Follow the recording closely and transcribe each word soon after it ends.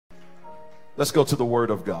Let's go to the Word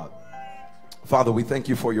of God. Father, we thank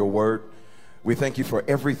you for your word. We thank you for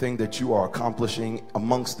everything that you are accomplishing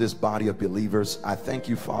amongst this body of believers. I thank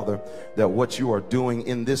you, Father, that what you are doing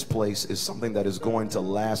in this place is something that is going to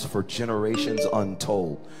last for generations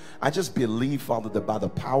untold. I just believe, Father, that by the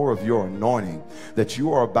power of your anointing, that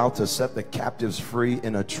you are about to set the captives free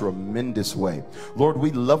in a tremendous way. Lord,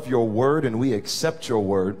 we love your word and we accept your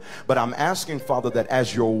word, but I'm asking, Father, that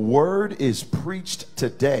as your word is preached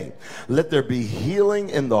today, let there be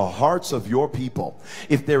healing in the hearts of your people.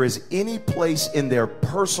 If there is any place in their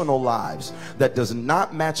personal lives that does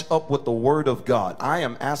not match up with the word of God, I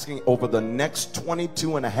am asking over the next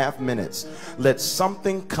 22 and a half minutes, let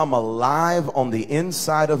something come alive on the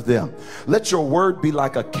inside of them. Let your word be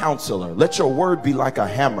like a counselor. Let your word be like a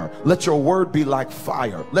hammer. Let your word be like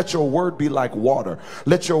fire. Let your word be like water.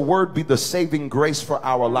 Let your word be the saving grace for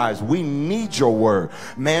our lives. We need your word.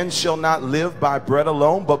 Man shall not live by bread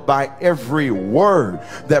alone, but by every word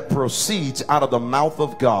that proceeds out of the mouth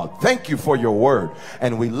of God. Thank you for your word,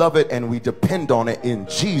 and we love it and we depend on it in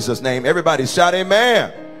Jesus' name. Everybody shout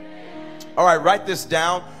amen. All right, write this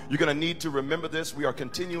down. You're going to need to remember this. We are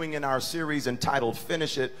continuing in our series entitled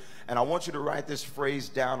Finish It. And I want you to write this phrase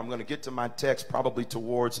down. I'm going to get to my text probably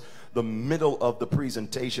towards the middle of the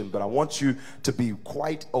presentation, but I want you to be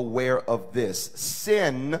quite aware of this.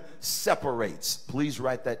 Sin separates. Please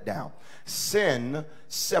write that down. Sin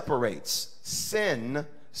separates. Sin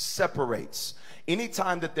separates.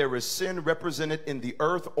 Anytime that there is sin represented in the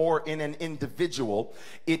earth or in an individual,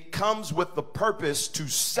 it comes with the purpose to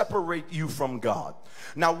separate you from God.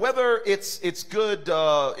 Now, whether it's good,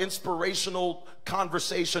 inspirational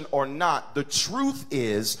conversation or not, the truth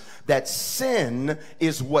is that sin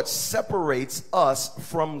is what separates us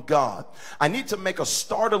from God. I need to make a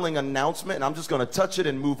startling announcement, and I'm just going to touch it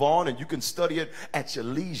and move on, and you can study it at your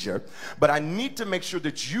leisure. But I need to make sure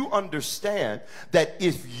that you understand that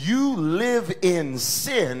if you live in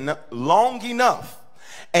sin long enough,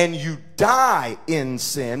 and you die in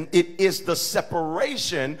sin, it is the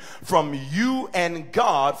separation from you and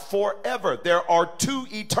God forever. There are two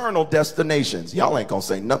eternal destinations. Y'all ain't gonna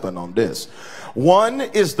say nothing on this. One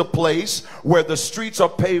is the place where the streets are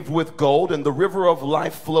paved with gold and the river of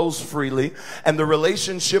life flows freely, and the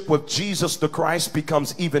relationship with Jesus the Christ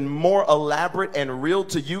becomes even more elaborate and real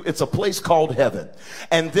to you. It's a place called heaven.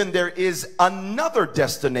 And then there is another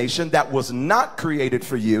destination that was not created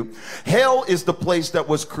for you. Hell is the place that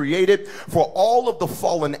was created for all of the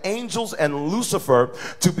fallen angels and Lucifer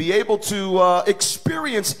to be able to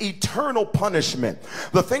experience eternal punishment.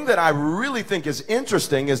 The thing that I really think is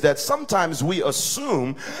interesting is that sometimes we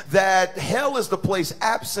assume that hell is the place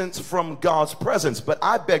absent from God's presence, but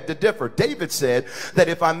I beg to differ. David said that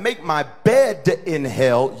if I make my bed in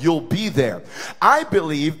hell, you'll be there. I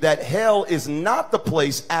believe that hell is not the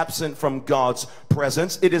place absent from God's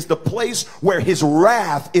presence. It is the place where his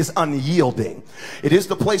wrath is unyielding. It is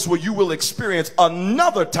the place where you will experience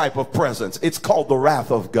another type of presence. It's called the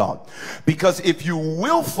wrath of God. Because if you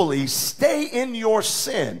willfully stay in your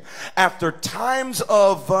sin after times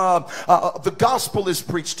of the gospel is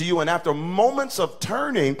preached to you, and after moments of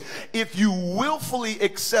turning, if you willfully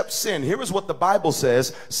accept sin, here is what the Bible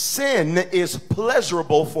says: sin is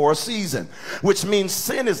pleasurable for a season, which means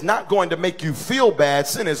sin is not going to make you feel bad.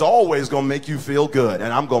 Sin is always going to make you feel good,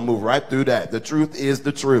 and I'm going to move right through that. The truth is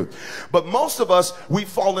the truth. But most of us, we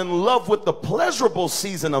fall in love with the pleasurable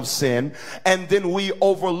season of sin, and then we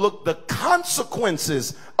overlook the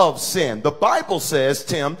consequences of sin. The Bible says,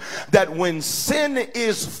 Tim, that when sin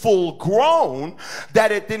is full grown,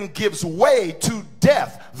 that it then gives way to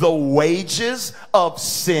death. The wages of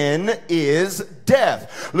sin is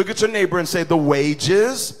death. Look at your neighbor and say, the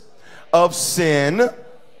wages of sin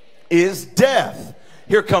is death.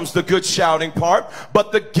 Here comes the good shouting part.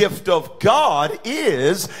 But the gift of God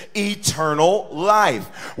is eternal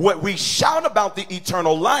life. What we shout about the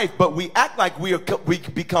eternal life, but we act like we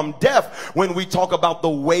become deaf when we talk about the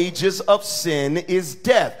wages of sin is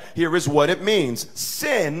death. Here is what it means.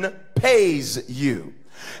 Sin pays you.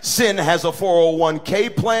 Sin has a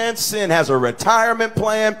 401k plan. Sin has a retirement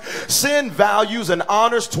plan. Sin values and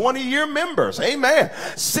honors 20-year members. Amen.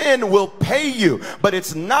 Sin will pay you, but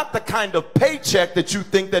it's not the kind of paycheck that you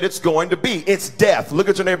think that it's going to be. It's death. Look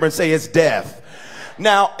at your neighbor and say, it's death.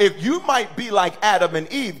 Now, if you might be like Adam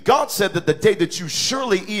and Eve, God said that the day that you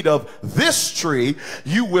surely eat of this tree,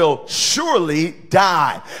 you will surely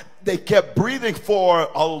die. they kept breathing for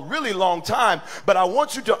a really long time. But I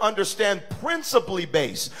want you to understand, principally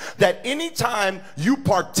based, that anytime you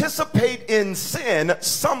participate in sin,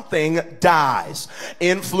 something dies.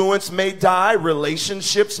 Influence may die,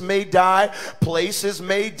 relationships may die, places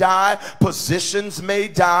may die, positions may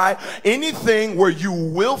die. Anything where you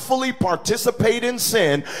willfully participate in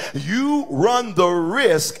sin, you run the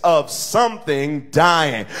risk of something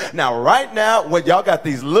dying. Now, right now, when y'all got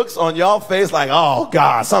these looks on y'all face like, oh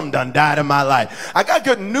God, something done died in my life, I got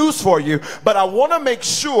good news for you, but I want to make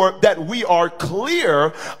sure that we are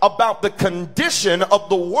clear about the condition of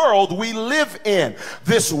the world we live in.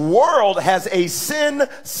 This world has a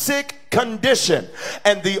sin-sick condition,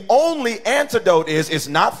 and the only antidote is, it's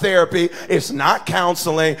not therapy, it's not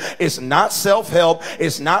counseling, it's not self-help,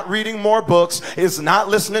 it's not reading more books, it's not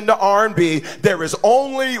listening to R&B. There is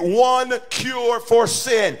only one cure for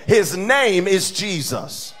sin. His name is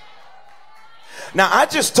Jesus. Now, I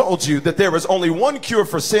just told you that there is only one cure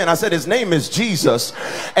for sin. I said his name is Jesus.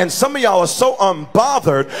 And some of y'all are so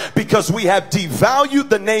unbothered because we have devalued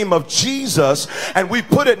the name of Jesus and we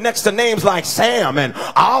put it next to names like Sam and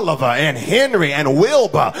Oliver and Henry and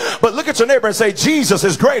Wilbur. But look at your neighbor and say, Jesus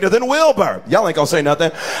is greater than Wilbur. Y'all ain't gonna say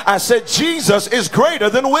nothing. I said, Jesus is greater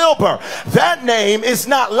than Wilbur. That name is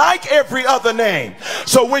not like every other name.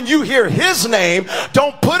 So when you hear his name,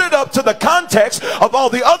 don't put it up to the context of all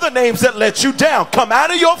the other names that let you down. Come out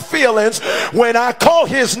of your feelings. When I call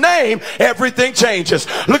his name, everything changes.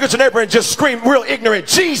 Look at your neighbor and just scream real ignorant,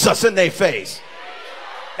 Jesus, in their face.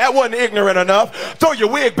 That wasn't ignorant enough. Throw your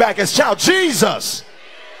wig back and shout, Jesus.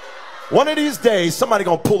 One of these days, somebody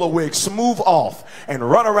gonna pull a wig smooth off and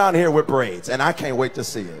run around here with braids, and I can't wait to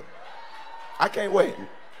see it. I can't wait.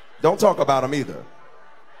 Don't talk about them either.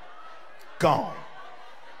 Gone.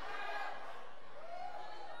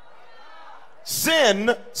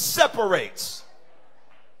 Sin separates.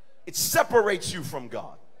 It separates you from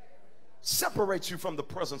God. Separates you from the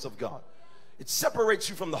presence of God. It separates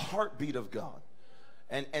you from the heartbeat of God.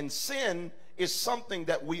 And sin is something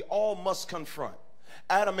that we all must confront.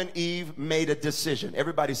 Adam and Eve made a decision.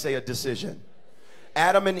 Everybody say a decision.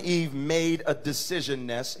 Adam and Eve made a decision,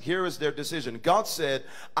 Ness. Here is their decision. God said,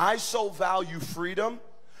 I so value freedom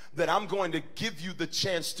that I'm going to give you the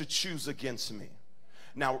chance to choose against me.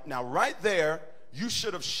 Now right there, you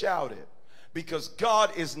should have shouted, because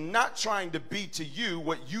God is not trying to be to you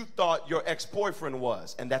what you thought your ex-boyfriend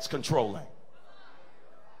was, and that's controlling.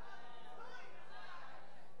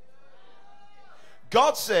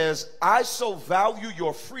 God says, I so value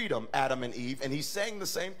your freedom, Adam and Eve, and he's saying the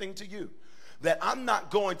same thing to you, that I'm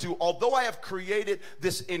not going to, although I have created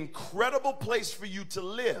this incredible place for you to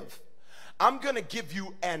live, I'm going to give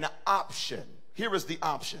you an option. Here is the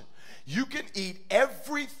option. You can eat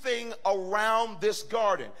everything around this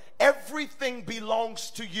garden. Everything belongs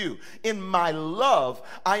to you. In my love,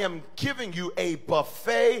 I am giving you a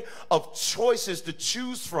buffet of choices to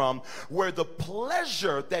choose from, where the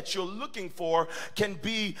pleasure that you're looking for can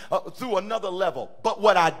be through another level. But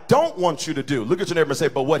what I don't want you to do, look at your neighbor and say,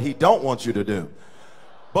 but what he don't want you to do.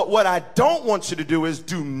 But what I don't want you to do is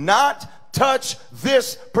do not touch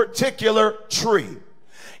this particular tree.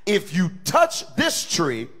 If you touch this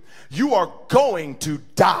tree, you are going to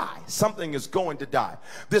die. Something is going to die.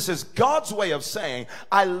 This is God's way of saying,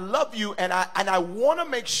 I love you, and I want to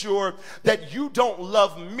make sure that you don't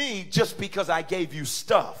love me just because I gave you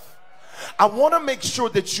stuff. I want to make sure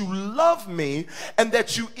that you love me, and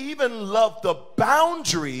that you even love the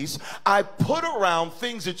boundaries I put around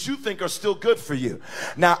things that you think are still good for you.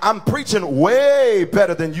 Now, I'm preaching way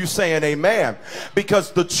better than you saying amen,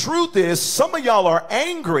 because the truth is, some of y'all are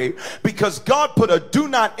angry because God put a do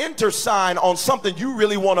not enter sign on something you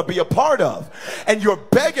really want to be a part of. And you're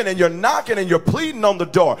begging and you're knocking and you're pleading on the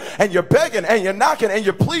door, and you're begging and you're knocking and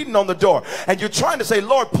you're pleading on the door, and you're trying to say,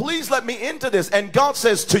 Lord, please let me into this. And God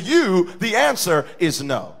says to you, the answer is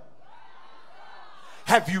no.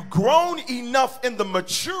 Have you grown enough in the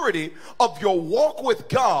maturity of your walk with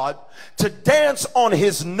God to dance on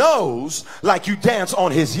his no's like you dance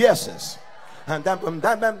on his yeses? Now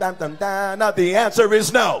the answer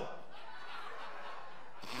is no.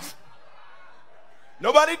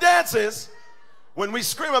 Nobody dances when we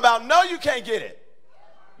scream about, no, you can't get it.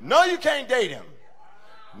 No, you can't date him.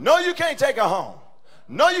 No, you can't take her home.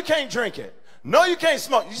 No, you can't drink it. No, you can't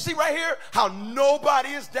smoke. You see right here how nobody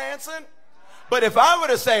is dancing? But if I were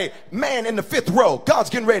to say, man, in the 5th row,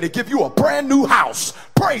 God's getting ready to give you a brand new house,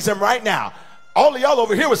 praise him right now, all of y'all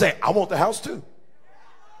over here would say, I want the house too.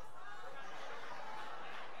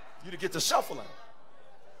 You'd get to shuffling.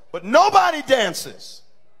 But nobody dances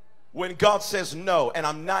when God says no, and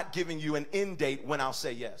I'm not giving you an end date when I'll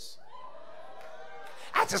say yes.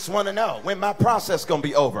 I just want to know when my process going to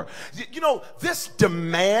be over. You know, this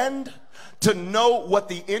demand to know what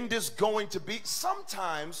the end is going to be,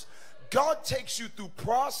 sometimes God takes you through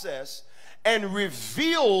process and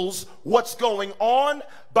reveals what's going on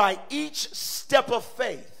by each step of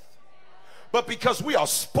faith. But because we are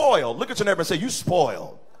spoiled, look at your neighbor and say, you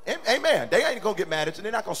spoiled. Amen. They ain't gonna get mad at you.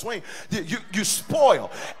 They're not gonna swing. You spoiled.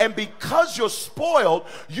 And because you're spoiled,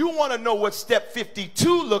 you want to know what step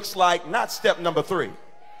 52 looks like, not step number 3.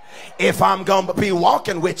 If I'm gonna be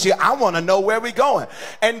walking with you, I want to know where we're going.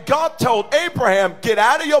 And God told Abraham, get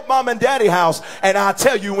out of your mom and daddy house and I'll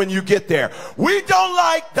tell you when you get there. We don't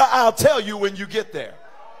like the I'll tell you when you get there.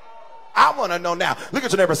 I want to know now. Look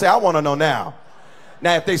at your neighbor and say, I want to know now.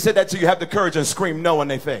 Now, if they said that to you, have the courage and scream no in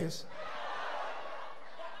their face.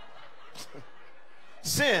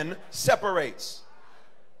 Sin separates.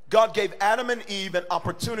 God gave Adam and Eve an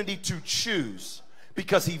opportunity to choose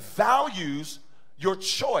because he values your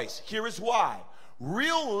choice. Here is why.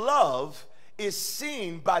 Real love is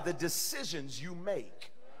seen by the decisions you make.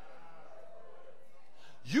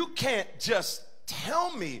 You can't just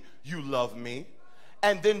tell me you love me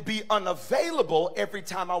and then be unavailable every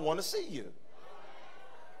time I want to see you.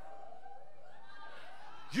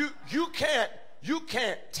 You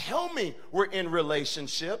can't tell me we're in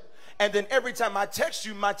relationship and then every time I text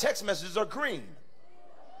you, my text messages are green.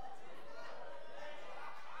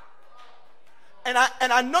 And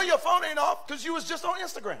I know your phone ain't off because you was just on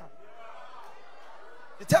Instagram.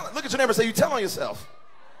 Look at your neighbor and say, you tell on yourself.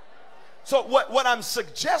 So what I'm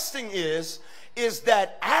suggesting is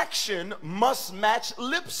that action must match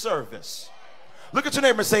lip service. Look at your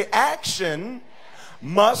neighbor and say, action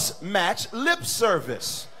must match lip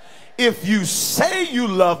service. If you say you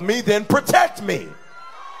love me, then protect me.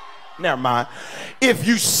 Never mind. If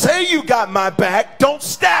you say you got my back, don't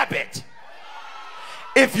stab it.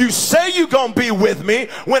 If you say you're going to be with me,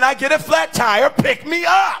 when I get a flat tire, pick me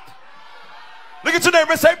up. Look at your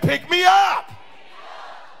neighbor and say, pick me up.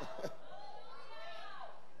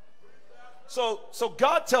 So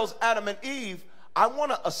God tells Adam and Eve, I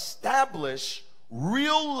want to establish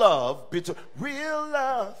real love. Real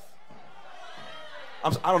love.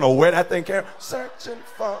 I don't know where that thing came. Searching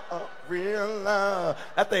for a real love.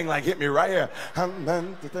 That thing like hit me right here. I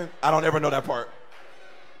don't ever know that part.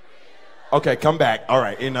 Okay, come back. All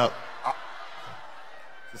right, enough.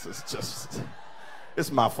 This is just, it's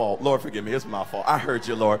my fault. Lord, forgive me. It's my fault. I heard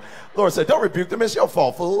you, Lord. Lord said, don't rebuke them. It's your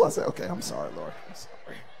fault, fool. I said, okay, I'm sorry, Lord. I'm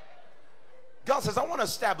sorry. God says, I want to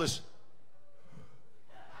establish,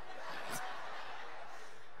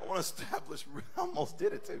 I almost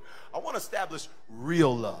did it too. I want to establish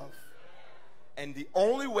real love. And the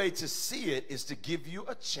only way to see it is to give you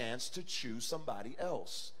a chance to choose somebody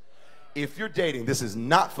else. If you're dating, this is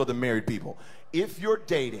not for the married people. If you're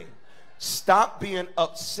dating, stop being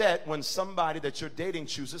upset when somebody that you're dating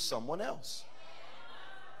chooses someone else.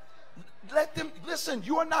 Let them, listen,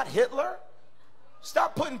 you are not Hitler.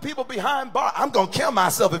 Stop putting people behind bars. I'm going to kill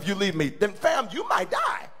myself if you leave me. Then fam, you might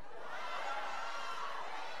die.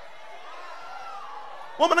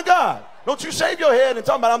 Woman of God, don't you shave your head and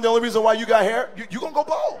talk about I'm the only reason why you got hair. You're going to go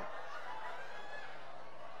bald.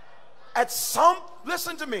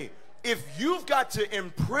 Listen to me. If you've got to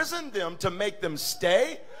imprison them to make them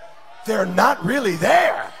stay, they're not really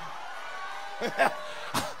there.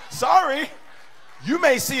 Sorry. You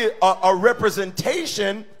may see a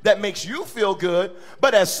representation that makes you feel good,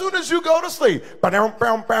 but as soon as you go to sleep, wow,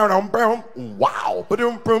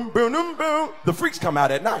 the freaks come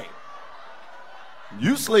out at night.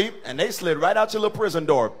 You sleep, and they slid right out your little prison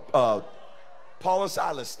door, Paul and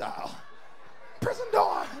Silas style. Prison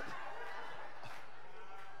door.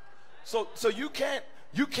 So you can't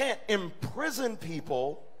imprison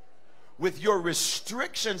people with your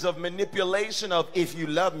restrictions of manipulation of if you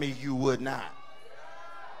love me, you would not.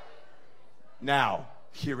 Now,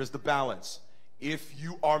 here is the balance. If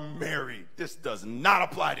you are married, this does not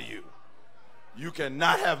apply to you. You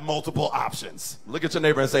cannot have multiple options. Look at your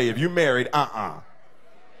neighbor and say, if you're married,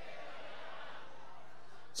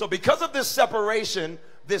 So because of this separation,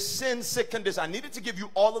 this sin, sick condition, I needed to give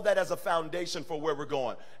you all of that as a foundation for where we're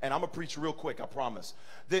going. And I'm going to preach real quick, I promise.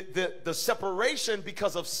 The separation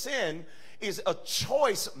because of sin is a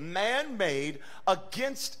choice man made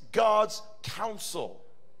against God's counsel.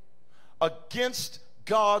 Against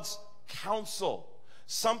God's counsel.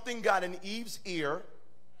 Something got in Eve's ear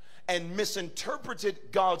and misinterpreted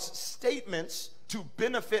God's statements to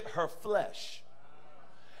benefit her flesh.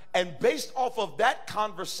 And based off of that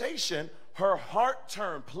conversation, her heart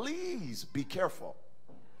turned. Please be careful.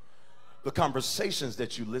 The conversations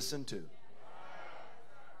that you listen to.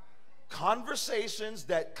 Conversations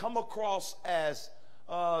that come across as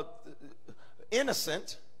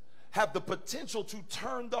innocent have the potential to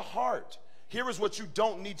turn the heart. Here is what you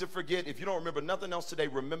don't need to forget. If you don't remember nothing else today,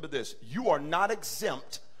 remember this. You are not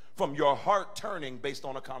exempt from your heart turning based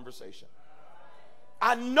on a conversation.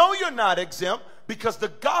 I know you're not exempt because the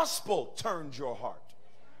gospel turned your heart.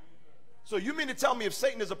 So you mean to tell me if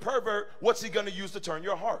Satan is a pervert, what's he going to use to turn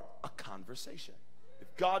your heart? A conversation.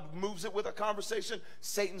 If God moves it with a conversation,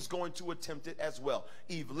 Satan's going to attempt it as well.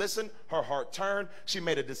 Eve listened, her heart turned, she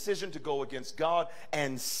made a decision to go against God,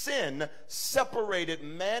 and sin separated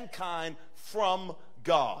mankind from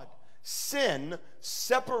God. Sin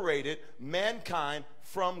separated mankind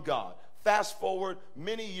from God. Fast forward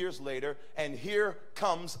many years later, and here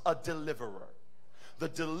comes a deliverer. The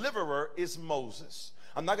deliverer is Moses.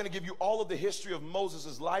 I'm not going to give you all of the history of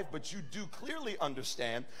Moses' life, but you do clearly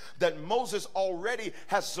understand that Moses already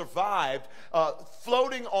has survived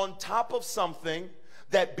floating on top of something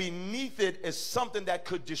that beneath it is something that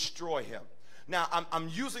could destroy him. Now, I'm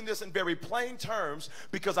using this in very plain terms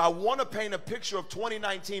because I want to paint a picture of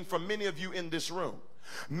 2019 for many of you in this room.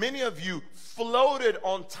 Many of you floated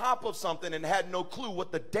on top of something and had no clue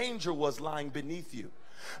what the danger was lying beneath you.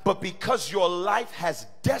 But because your life has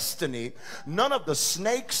destiny, none of the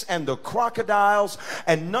snakes and the crocodiles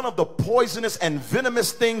and none of the poisonous and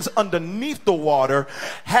venomous things underneath the water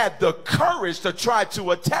had the courage to try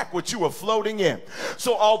to attack what you were floating in.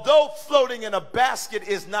 So although floating in a basket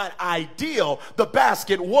is not ideal, the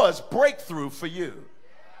basket was breakthrough for you.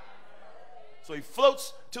 So he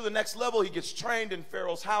floats to the next level. He gets trained in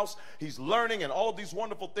Pharaoh's house. He's learning and all these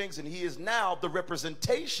wonderful things, and he is now the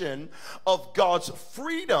representation of God's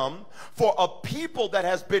freedom for a people that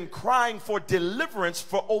has been crying for deliverance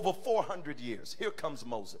for over 400 years. Here comes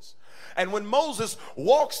Moses. And when Moses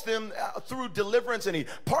walks them through deliverance and he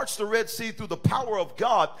parts the Red Sea through the power of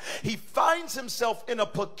God, he finds himself in a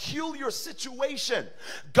peculiar situation.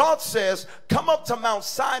 God says, come up to Mount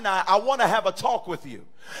Sinai. I want to have a talk with you.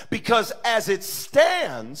 Because as it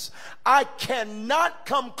stands, I cannot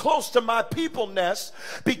come close to my people nest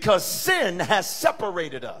because sin has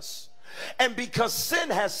separated us. And because sin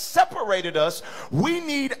has separated us, we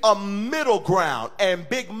need a middle ground. And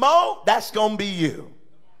Big Mo, that's going to be you.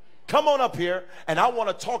 Come on up here, and I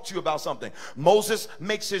want to talk to you about something. Moses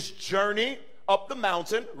makes his journey up the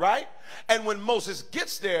mountain, right? And when Moses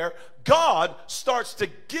gets there, God starts to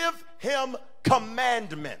give him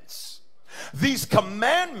commandments. These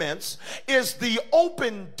commandments is the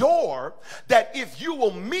open door that if you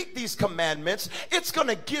will meet these commandments, it's going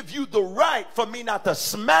to give you the right for me not to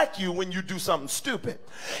smack you when you do something stupid.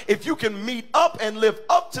 If you can meet up and live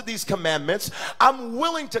up to these commandments, I'm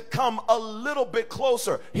willing to come a little bit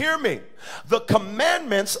closer. Hear me. The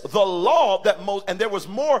commandments, the law that Moses, and there was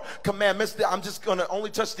more commandments that I'm just going to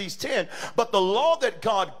only touch these 10, but the law that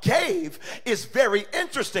God gave is very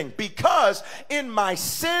interesting because in my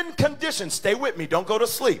sin condition, stay with me, don't go to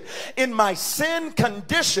sleep. In my sin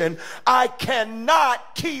condition, I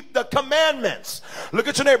cannot keep the commandments. Look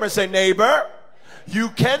at your neighbor and say, neighbor, you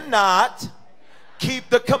cannot keep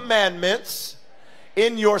the commandments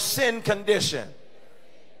in your sin condition.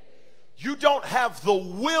 You don't have the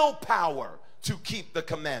willpower to keep the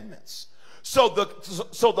commandments. So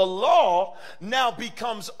the law now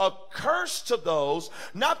becomes a curse to those,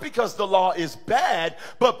 not because the law is bad,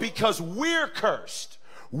 but because we're cursed.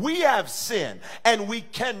 We have sin and we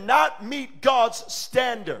cannot meet God's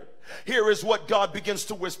standard. Here is what God begins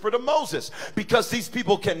to whisper to Moses. Because these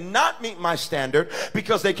people cannot meet my standard,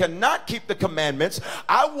 because they cannot keep the commandments,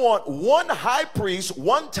 I want one high priest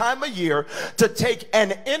one time a year to take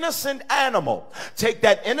an innocent animal. Take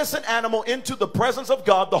that innocent animal into the presence of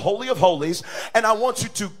God, the Holy of Holies, and I want you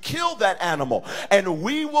to kill that animal. And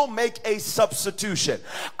we will make a substitution.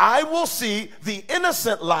 I will see the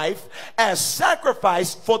innocent life as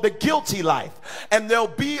sacrifice for the guilty life. And there'll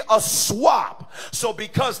be a swap. So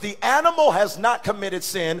because the animal has not committed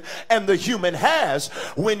sin and the human has,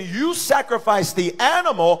 when you sacrifice the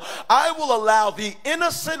animal, I will allow the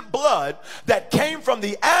innocent blood that came from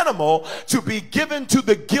the animal to be given to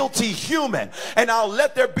the guilty human, and I'll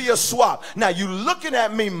let there be a swap. Now you looking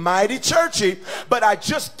at me mighty churchy, but I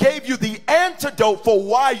just gave you the antidote for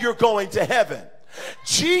why you're going to heaven.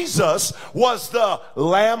 Jesus was the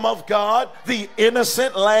Lamb of God, the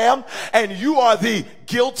innocent lamb, and you are the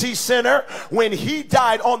guilty sinner. When he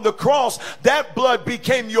died on the cross, that blood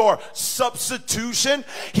became your substitution.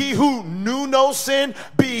 He who knew no sin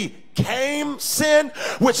became sin,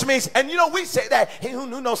 which means, and you know, we say that he who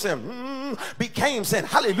knew no sin became sin.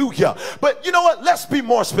 Hallelujah. But you know what? Let's be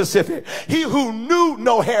more specific. He who knew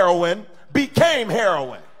no heroin became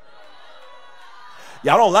heroin.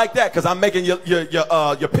 Y'all don't like that because I'm making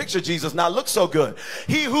your picture Jesus not look so good.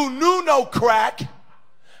 He who knew no crack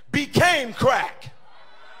became crack.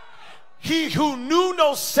 He who knew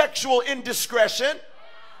no sexual indiscretion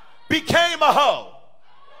became a hoe.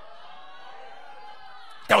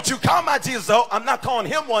 Don't you call my Jesus though. I'm not calling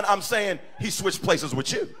him one. I'm saying he switched places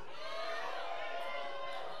with you.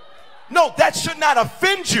 No, that should not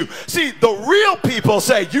offend you. See, the real people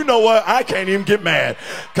say, you know what? I can't even get mad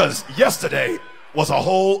because yesterday was a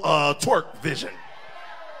whole twerk vision.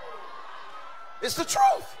 It's the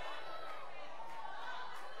truth.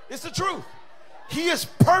 It's the truth. He is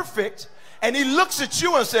perfect, and he looks at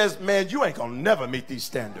you and says, man, you ain't gonna never meet these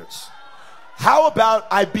standards. How about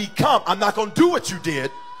I become, I'm not gonna do what you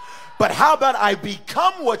did, but how about I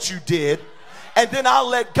become what you did, and then I'll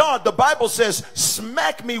let God, the Bible says,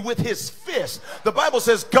 smack me with his fist. The Bible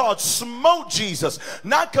says God smote Jesus,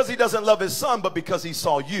 not because he doesn't love his son, but because he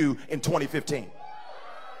saw you in 2015.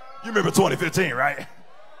 You remember 2015, right?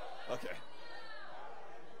 Okay.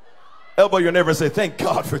 Elbow your neighbor and say, thank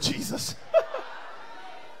God for Jesus.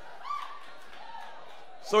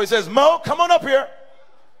 So he says, Mo, come on up here.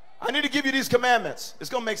 I need to give you these commandments. It's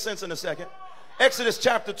going to make sense in a second. Exodus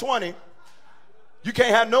chapter 20. You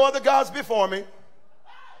can't have no other gods before me.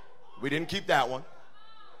 We didn't keep that one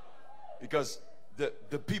because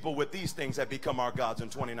the people with these things have become our gods in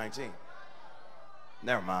 2019.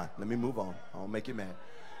 Never mind. Let me move on. I won't make you mad.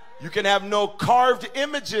 You can have no carved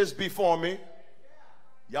images before me.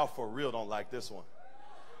 Y'all for real don't like this one.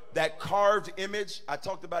 That carved image, I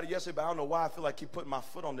talked about it yesterday, but I don't know why I feel like I keep putting my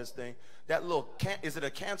foot on this thing. That little, is it a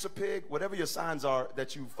cancer pig? Whatever your signs are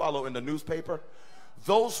that you follow in the newspaper.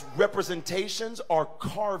 Those representations are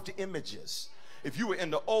carved images. If you were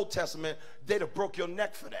in the Old Testament, they'd have broke your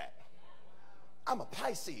neck for that. I'm a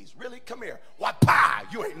Pisces. Really? Come here. Why, pie?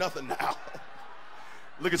 You ain't nothing now.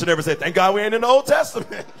 Look at your neighbor and say, thank God we ain't in the Old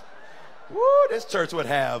Testament. Woo, this church would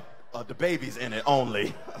have the babies in it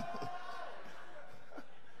only.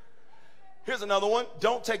 Here's another one.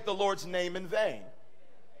 Don't take the Lord's name in vain.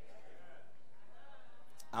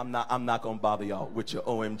 I'm not going to bother y'all with your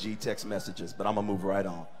OMG text messages, but I'm going to move right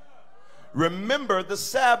on. Remember the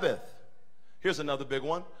Sabbath. Here's another big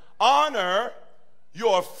one. Honor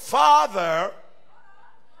your father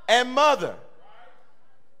and mother.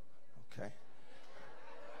 Okay.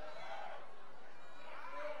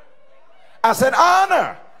 I said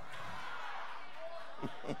honor.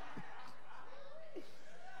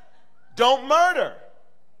 Don't murder.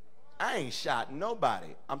 I ain't shot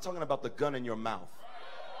nobody. I'm talking about the gun in your mouth.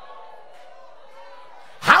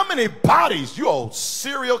 How many bodies, you old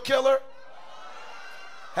serial killer,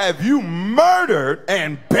 have you murdered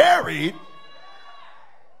and buried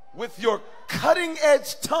with your cutting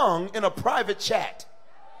edge tongue in a private chat?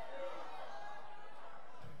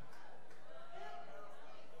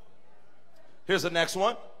 Here's the next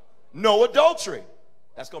one. No adultery.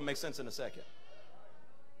 That's going to make sense in a second.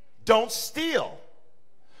 Don't steal.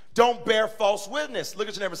 Don't bear false witness. Look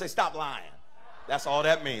at your neighbor and say, stop lying. That's all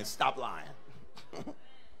that means. Stop lying.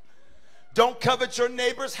 Don't covet your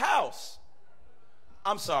neighbor's house.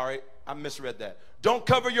 I'm sorry, I misread that. Don't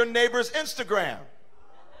cover your neighbor's Instagram.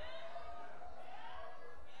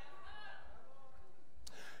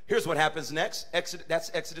 Here's what happens next.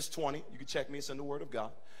 That's Exodus 20. You can check me. It's in the Word of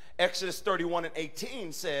God. Exodus 31 and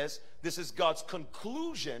 18 says, this is God's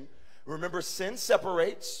conclusion. Remember, sin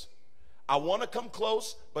separates. I want to come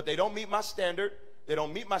close, but they don't meet my standard. They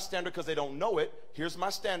don't meet my standard because they don't know it. Here's my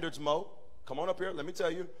standards, Mo. Come on up here. Let me tell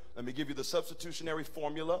you. Let me give you the substitutionary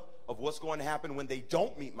formula of what's going to happen when they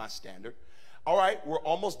don't meet my standard. All right, we're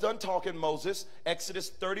almost done talking, Moses. Exodus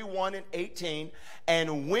 31 and 18.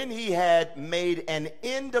 And when he had made an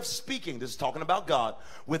end of speaking, this is talking about God,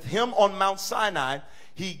 with him on Mount Sinai,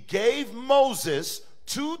 he gave Moses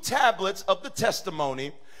 2 tablets of the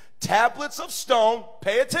testimony, tablets of stone,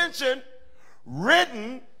 pay attention,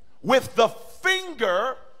 written with the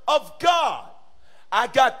finger of God. I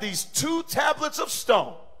got these 2 tablets of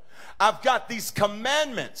stone. I've got these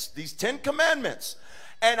commandments, these 10 commandments,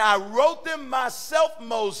 and I wrote them myself,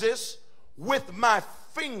 Moses, with my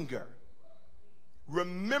finger.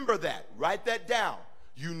 Remember that. Write that down.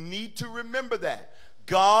 You need to remember that.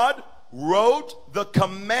 God wrote the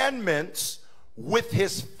commandments with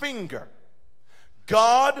his finger.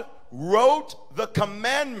 God wrote the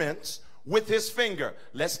commandments with his finger.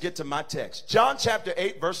 Let's get to my text. John chapter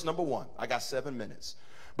 8, verse number 1. I got 7 minutes.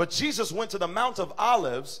 But Jesus went to the Mount of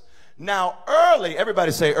Olives. Now early,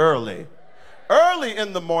 everybody say early. Early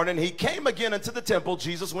in the morning, he came again into the temple.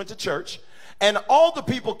 Jesus went to church. And all the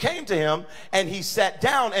people came to him, and he sat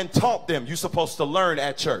down and taught them. You're supposed to learn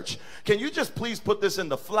at church. Can you just please put this in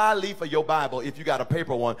the fly leaf of your Bible, if you got a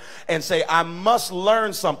paper one, and say, I must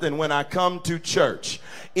learn something when I come to church.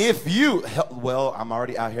 If you, well, I'm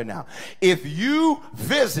already out here now. If you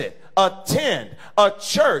attend a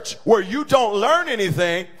church where you don't learn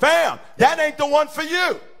anything, fam, that ain't the one for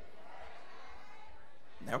you.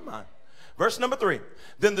 Never mind. Verse number 3.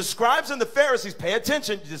 Then the scribes and the Pharisees, pay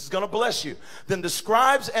attention, this is going to bless you. Then the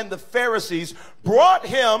scribes and the Pharisees brought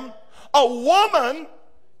him a woman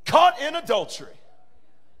caught in adultery.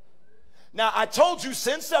 Now, I told you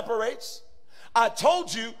sin separates. I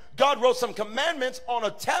told you God wrote some commandments on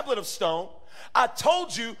a tablet of stone. I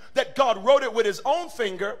told you that God wrote it with his own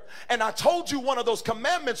finger. And I told you one of those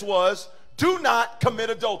commandments was, do not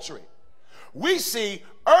commit adultery. We see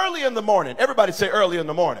early in the morning, everybody say early in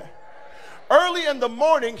the morning. Early in the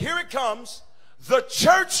morning, here it comes, the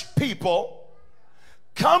church people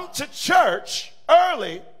come to church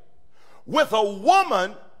early with a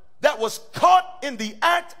woman that was caught in the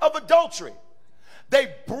act of adultery.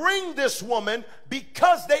 They bring this woman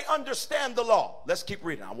because they understand the law. Let's keep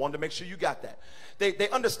reading. I wanted to make sure you got that. They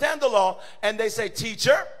understand the law, and they say,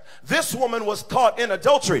 teacher, this woman was caught in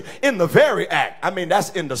adultery in the very act. I mean,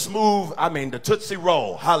 that's in the smooth, the Tootsie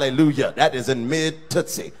Roll. Hallelujah. That is in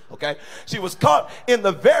mid-Tootsie, okay? She was caught in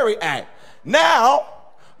the very act. Now,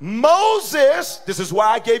 Moses, this is why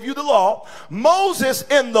I gave you the law. Moses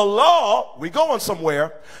in the law, we going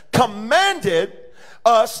somewhere, commanded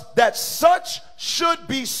us that such should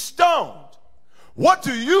be stoned. What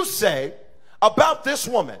do you say about this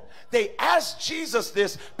woman? They asked Jesus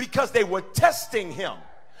this because they were testing him.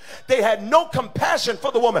 They had no compassion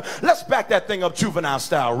for the woman. Let's back that thing up juvenile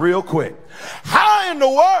style real quick. How in the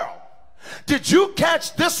world did you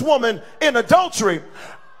catch this woman in adultery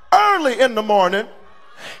early in the morning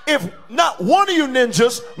if not one of you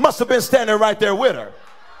ninjas must have been standing right there with her?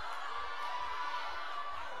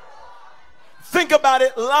 Think about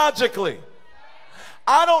it logically.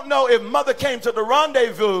 I don't know if mother came to the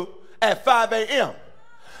rendezvous at 5 a.m.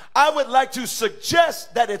 I would like to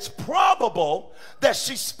suggest that it's probable that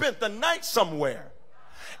she spent the night somewhere.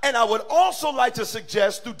 And I would also like to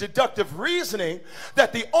suggest through deductive reasoning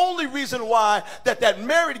that the only reason why that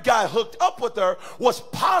married guy hooked up with her was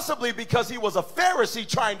possibly because he was a Pharisee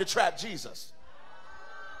trying to trap Jesus.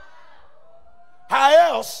 How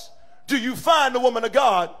else do you find the woman of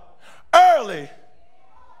God early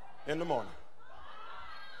in the morning?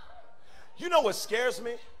 You know what scares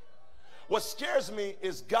me? What scares me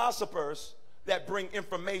is gossipers that bring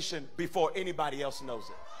information before anybody else knows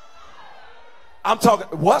it. I'm talking,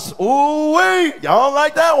 ooh-wee, y'all don't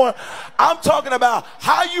like that one. I'm talking about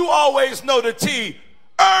how you always know the tea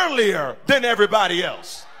earlier than everybody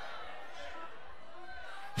else.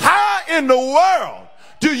 How in the world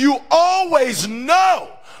do you always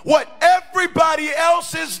know what everybody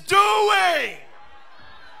else is doing?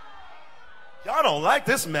 Y'all don't like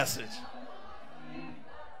this message.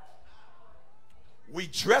 We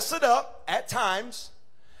dress it up at times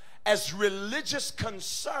as religious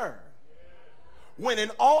concern, when in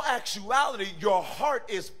all actuality your heart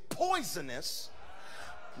is poisonous,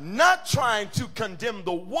 not trying to condemn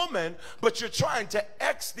the woman, but you're trying to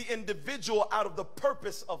X the individual out of the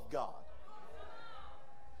purpose of God.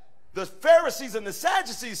 The Pharisees and the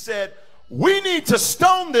Sadducees said, we need to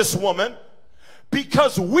stone this woman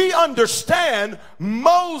because we understand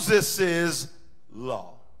Moses's law.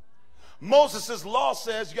 Moses' law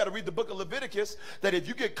says, you got to read the book of Leviticus, that if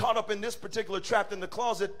you get caught up in this particular trapped in the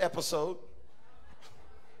closet episode,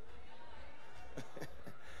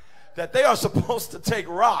 that they are supposed to take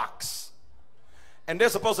rocks, and they're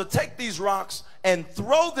supposed to take these rocks and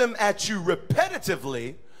throw them at you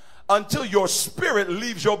repetitively until your spirit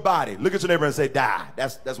leaves your body. Look at your neighbor and say, die.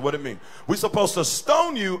 That's what it means. We're supposed to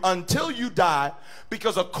stone you until you die,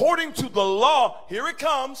 because according to the law, here it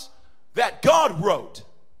comes, that God wrote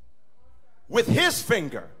with his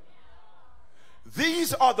finger,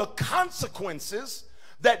 these are the consequences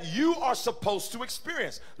that you are supposed to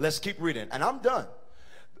experience. Let's keep reading, and I'm done.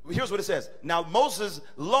 Here's what it says. Now Moses'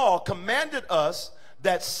 law commanded us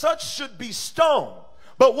that such should be stoned.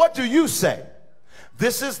 But what do you say?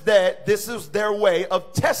 This is their way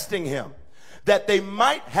of testing him, that they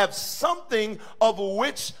might have something of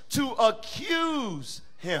which to accuse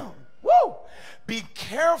him. Woo! Be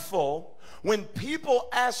careful when people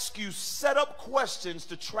ask you set up questions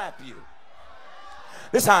to trap you.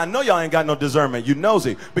 This is how I know y'all ain't got no discernment. You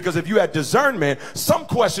nosy. Because if you had discernment, some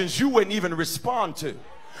questions you wouldn't even respond to.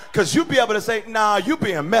 Because you'll be able to say, nah, you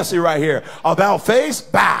being messy right here. About face,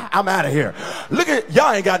 bye, I'm out of here. Look at,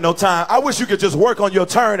 y'all ain't got no time. I wish you could just work on your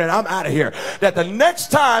turn and I'm out of here. That the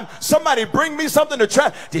next time somebody bring me something to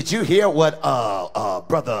try, did you hear what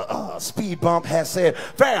brother Speed Bump has said?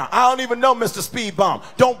 Fam, I don't even know Mr. Speed Bump.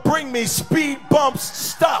 Don't bring me Speed Bump's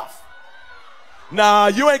stuff. Nah,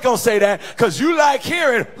 you ain't gonna say that because you like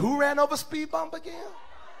hearing, who ran over Speed Bump again?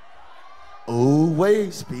 Ooh,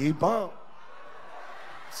 wait, Speed Bump.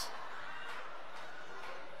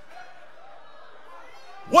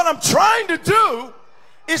 What I'm trying to do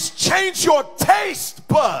is change your taste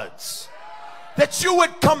buds. That you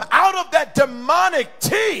would come out of that demonic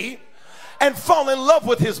tea and fall in love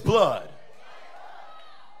with his blood.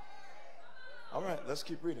 All right, let's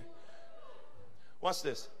keep reading. Watch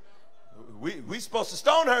this. We supposed to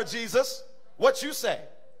stone her, Jesus. What you say?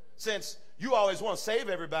 Since you always want to save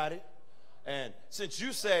everybody, and since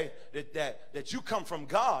you say that you come from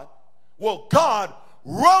God, well, God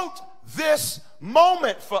wrote this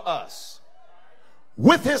moment for us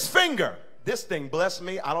with his finger. This thing blessed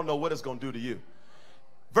me. I don't know what it's going to do to you.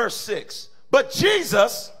 Verse 6. But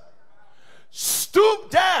Jesus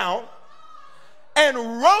stooped down and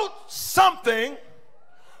wrote something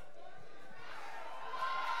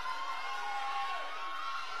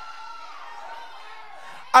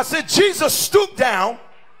I said Jesus stooped down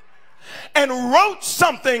and wrote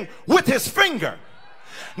something with his finger.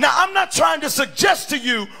 Now, I'm not trying to suggest to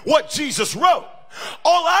you what Jesus wrote.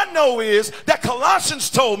 All I know is that Colossians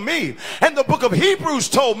told me and the book of Hebrews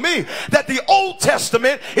told me that the Old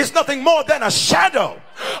Testament is nothing more than a shadow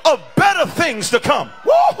of better things to come.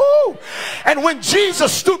 Woohoo! And when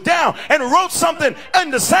Jesus stooped down and wrote something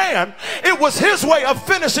in the sand, it was his way of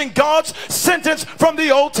finishing God's sentence from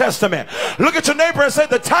the Old Testament. Look at your neighbor and say,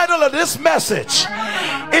 the title of this message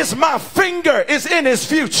is My Finger is in His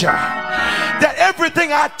Future. That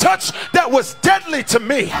everything I touched that was deadly to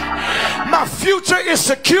me, my future is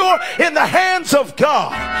secure in the hands of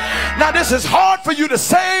God. Now this is hard for you to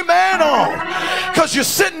say amen on, because you're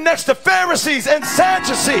sitting next to Pharisees and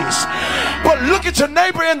Sadducees. But look at your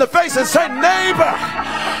neighbor in the face and say, neighbor,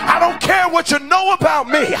 I don't care what you know about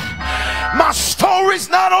me. My story's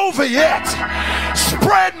not over yet.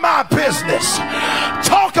 Spread my business.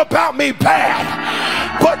 Talk about me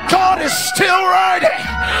bad. But God is still writing.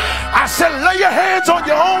 I said, lay your hands on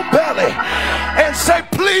your own belly and say,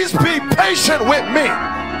 please be patient with me.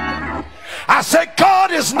 I said,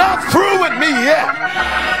 God is not through with me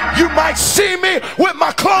yet. You might see me with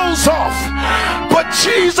my clothes off, but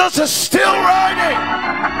Jesus is still writing.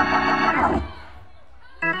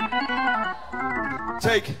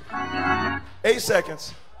 Take 8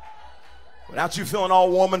 seconds without you feeling all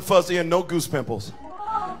warm and fuzzy and no goose pimples.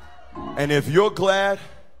 And if you're glad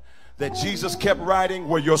that Jesus kept writing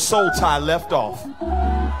where your soul tie left off,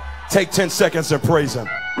 take 10 seconds and praise him.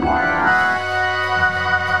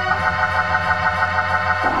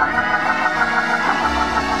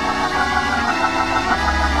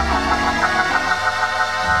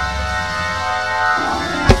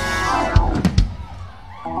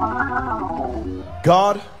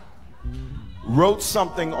 God wrote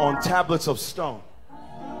something on tablets of stone,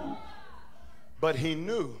 but he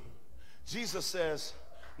knew. Jesus says,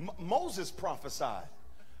 Moses prophesied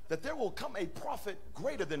that there will come a prophet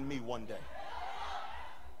greater than me one day.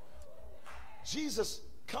 Jesus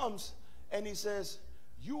comes and he says,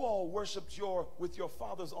 you all worshiped with your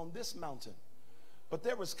fathers on this mountain, but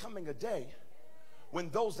there is coming a day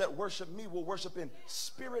when those that worship me will worship in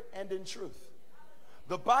spirit and in truth.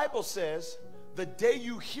 The Bible says, the day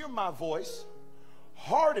you hear my voice,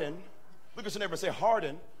 harden, look at your neighbor and say,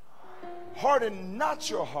 harden not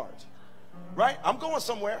your heart. Right? I'm going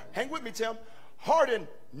somewhere. Hang with me, Tim. Harden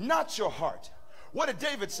not your heart. What did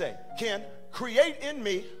David say? Ken, create in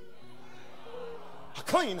me a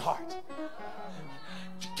clean heart.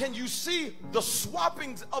 Can you see the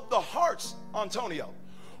swappings of the hearts, Antonio?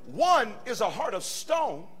 One is a heart of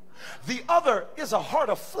stone. The other is a heart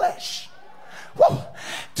of flesh. Whoa.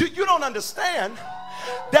 You don't understand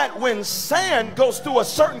that when sand goes through a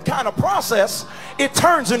certain kind of process, it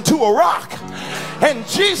turns into a rock. And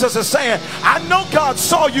Jesus is saying, I know God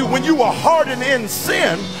saw you when you were hardened in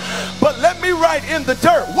sin, but let me write in the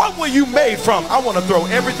dirt, what were you made from? I want to throw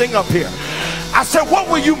everything up here. I said, what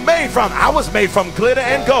were you made from? I was made from glitter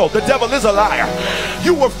and gold. The devil is a liar.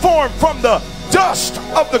 You were formed from the dust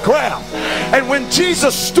of the ground. And when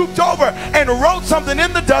Jesus stooped over and wrote something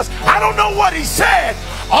in the dust, I don't know what he said.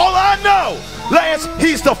 All I know, Lance,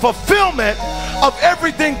 he's the fulfillment of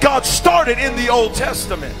everything God started in the Old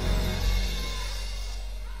Testament.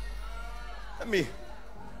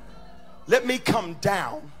 Let me come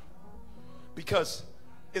down, because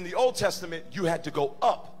In the Old Testament, you had to go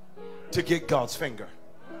up to get God's finger.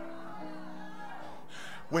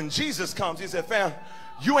 When Jesus comes, he said, fam,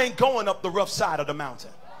 you ain't going up the rough side of the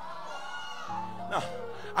mountain. No,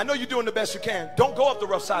 I know you're doing the best you can. Don't go up the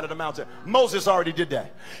rough side of the mountain. Moses already did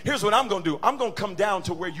that. Here's what I'm going to do. I'm going to come down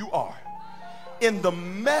to where you are. In the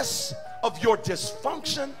mess of your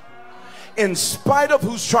dysfunction, in spite of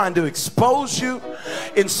who's trying to expose you,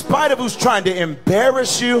 in spite of who's trying to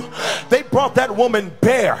embarrass you, they brought that woman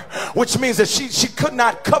bare, which means that she could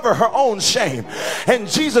not cover her own shame. And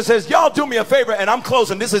Jesus says, y'all do me a favor, and I'm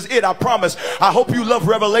closing. This is it, I promise. I hope you love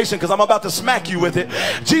Revelation because I'm about to smack you with it.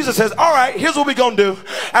 Jesus says, all right, here's what we're going to do.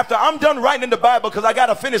 After I'm done writing in the Bible, because I got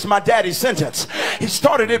to finish my daddy's sentence. He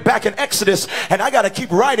started it back in Exodus, and I got to keep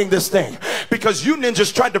writing this thing because you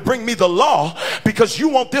ninjas tried to bring me the law because you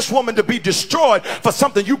want this woman to be destroyed for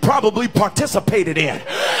something you probably participated in.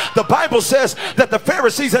 The Bible says that the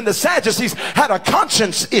Pharisees and the Sadducees had a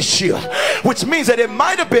conscience issue, which means that it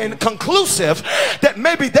might have been conclusive that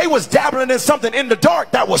maybe they was dabbling in something in the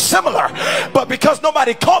dark that was similar, but because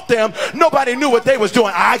nobody caught them, nobody knew what they was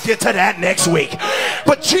doing. I get to that next week.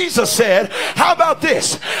 But Jesus said, how about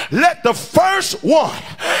this? Let the first one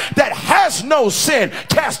that has no sin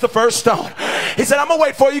cast the first stone. He said, I'm gonna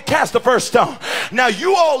wait for you, cast the first stone. Now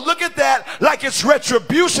you all look at that like it's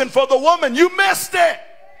retribution for the woman. You missed it.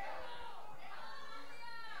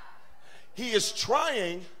 He is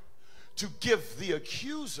trying to give the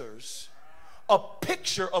accusers a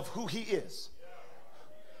picture of who he is.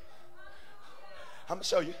 I'm gonna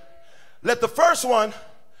show you. Let the first one,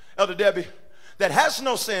 Elder Debbie, that has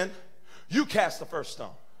no sin, you cast the first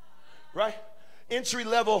stone. Right? Entry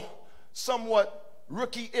level, somewhat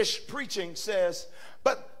rookie-ish preaching says,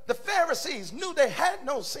 but the Pharisees knew they had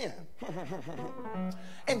no sin.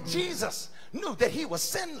 And Jesus knew that he was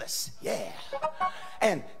sinless. Yeah.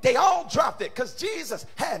 And they all dropped it because Jesus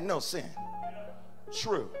had no sin.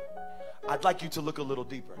 True. I'd like you to look a little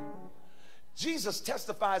deeper. Jesus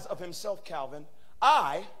testifies of himself, Calvin,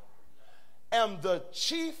 I am the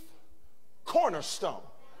chief cornerstone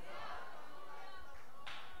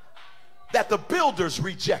that the builders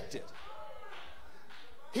rejected.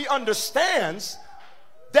 He understands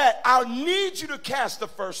that I need you to cast the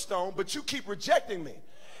first stone, but you keep rejecting me.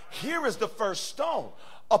 Here is the first stone.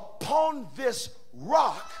 Upon this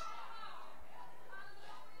rock,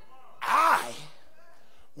 I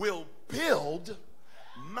will build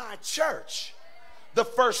my church. The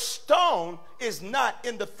first stone is not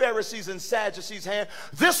in the Pharisees and Sadducees' hand.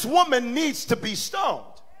 This woman needs to be stoned.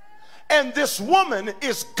 And this woman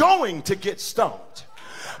is going to get stoned.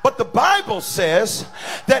 But the Bible says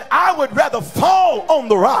that I would rather fall on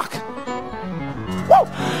the rock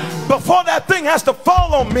before that thing has to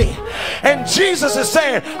fall on me. And Jesus is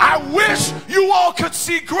saying, I wish you all could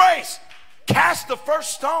see grace. Cast the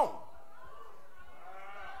first stone.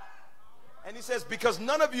 And he says, because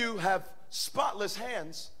none of you have spotless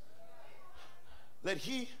hands, let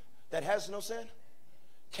he that has no sin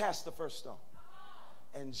cast the first stone.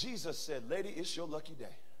 And Jesus said, lady, it's your lucky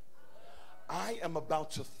day. I am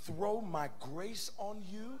about to throw my grace on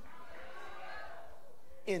you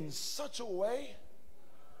in such a way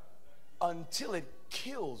until it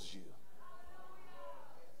kills you.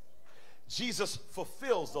 Jesus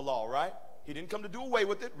fulfills the law, right? He didn't come to do away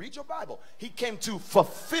with it. Read your Bible. He came to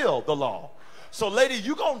fulfill the law. So lady,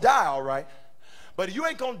 you gonna die, all right? But you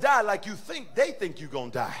ain't gonna die like you think they think you're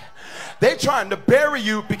gonna die. They trying to bury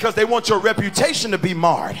you because they want your reputation to be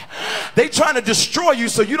marred. They trying to destroy you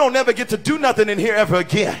so you don't ever get to do nothing in here ever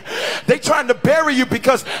again. They trying to bury you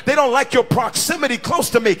because they don't like your proximity close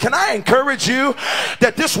to me. Can I encourage you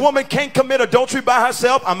that this woman can't commit adultery by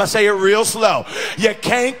herself? I'm gonna say it real slow. You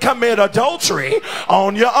can't commit adultery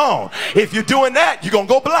on your own. If you're doing that, you're gonna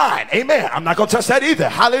go blind. Amen. I'm not gonna touch that either.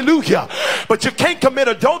 Hallelujah. But you can't commit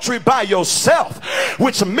adultery by yourself,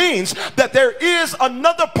 which means that there is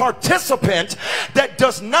another participant that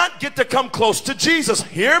does not get to come close to Jesus.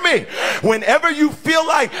 Hear me. Whenever you feel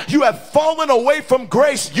like you have fallen away from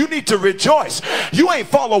grace, you need to rejoice. You ain't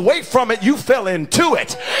fall away from it, you fell into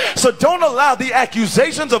it. So don't allow the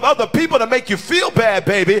accusations of other people to make you feel bad,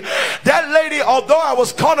 baby. That lady, although I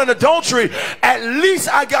was caught in adultery, at least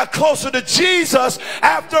I got closer to Jesus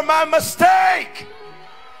after my mistake.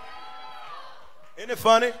 Isn't it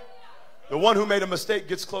funny? The one who made a mistake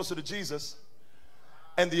gets closer to Jesus,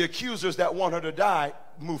 and the accusers that want her to die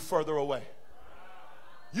move further away.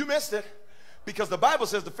 You missed it, because the Bible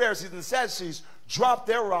says the Pharisees and the Sadducees dropped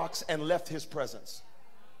their rocks and left his presence.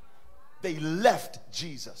 They left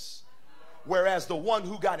Jesus. Whereas the one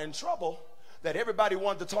who got in trouble, that everybody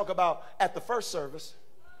wanted to talk about at the first service,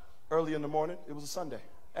 early in the morning, it was a Sunday,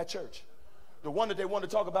 at church. the one that they want to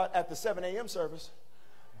talk about at the 7 a.m. service,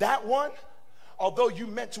 that one, although you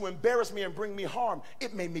meant to embarrass me and bring me harm,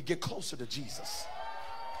 it made me get closer to Jesus.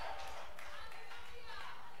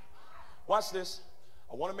 Watch this.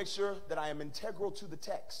 I want to make sure that I am integral to the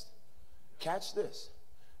text. Catch this.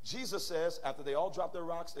 Jesus says, after they all drop their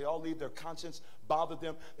rocks, they all leave, their conscience bothered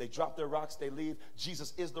them. They drop their rocks, they leave.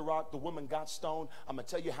 Jesus is the rock. The woman got stoned. I'm going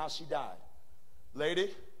to tell you how she died. Lady,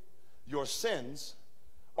 your sins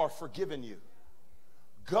are forgiven you.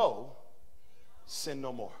 Go, sin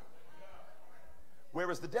no more. Where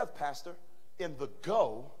is the death, Pastor? In the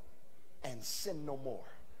go and sin no more.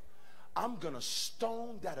 I'm going to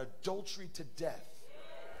stone that adultery to death.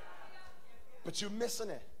 But you're missing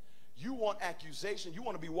it. You want accusation. You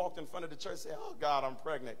want to be walked in front of the church and say, oh, God, I'm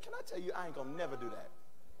pregnant. Can I tell you, I ain't going to never do that.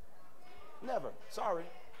 Never. Sorry.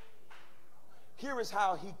 Here is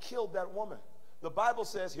how he killed that woman. The Bible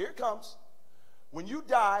says, here it comes. When you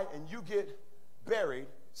die and you get buried,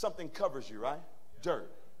 something covers you, right?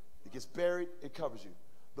 Dirt. It gets buried, it covers you.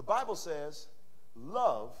 The Bible says,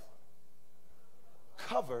 love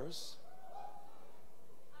covers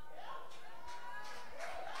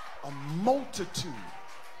a multitude.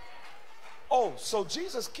 Oh, so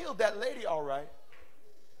Jesus killed that lady, all right.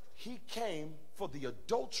 He came for the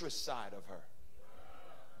adulterous side of her.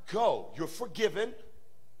 Go, you're forgiven.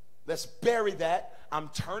 Let's bury that. I'm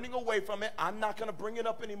turning away from it. I'm not going to bring it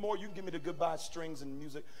up anymore. You can give me the goodbye strings and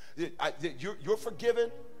music. You're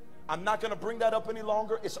forgiven. I'm not going to bring that up any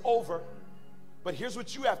longer. It's over. But here's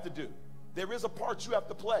what you have to do. There is a part you have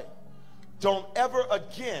to play. Don't ever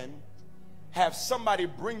again have somebody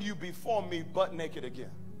bring you before me butt naked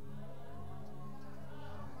again.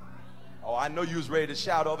 Oh, I know you was ready to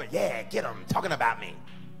shout over, yeah, get them talking about me.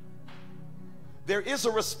 There is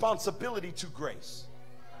a responsibility to grace.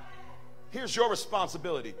 Here's your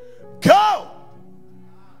responsibility. Go!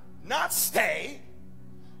 Not stay.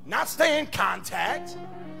 Not stay in contact.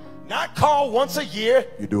 Not call once a year.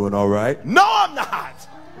 You doing all right? No, I'm not.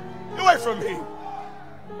 Get away from me.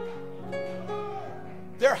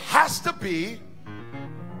 There has to be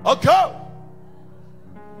a go.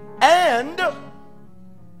 And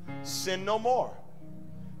sin no more.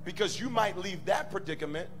 Because you might leave that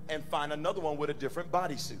predicament and find another one with a different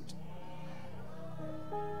bodysuit.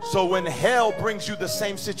 So when hell brings you the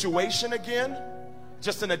same situation again,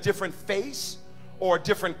 just in a different face, or a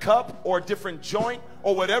different cup, or a different joint,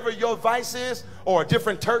 or whatever your vice is, or a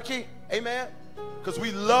different turkey, amen? Because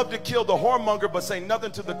we love to kill the whoremonger but say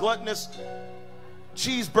nothing to the gluttonous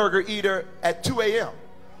cheeseburger eater at 2 a.m.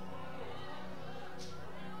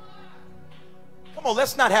 Come on,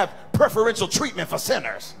 let's not have preferential treatment for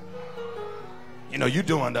sinners. You know, you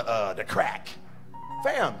doing the crack.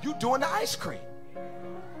 Fam, you doing the ice cream.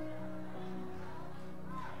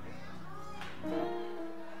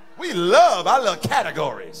 I love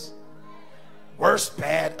categories. Worst,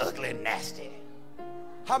 bad, ugly, nasty.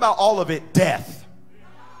 How about all of it, death?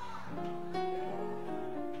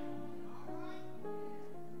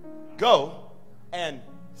 Go and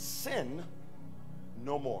sin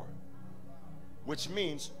no more. Which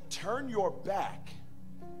means turn your back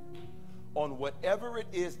on whatever it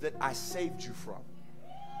is that I saved you from.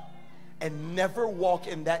 And never walk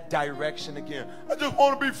in that direction again. I just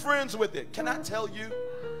want to be friends with it. Can I tell you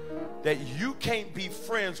that you can't be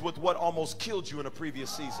friends with what almost killed you in a previous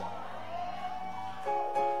season?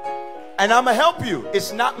 And I'm going to help you.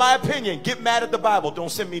 It's not my opinion. Get mad at the Bible.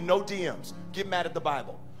 Don't send me no DMs. Get mad at the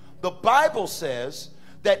Bible. The Bible says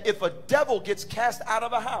that if a devil gets cast out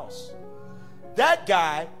of a house, that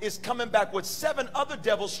guy is coming back with 7 other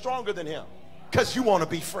devils stronger than him. Because you want to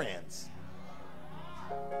be friends.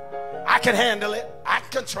 I can handle it. I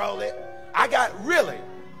can control it. Really,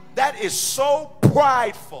 that is so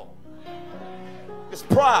prideful. It's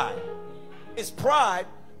pride. It's pride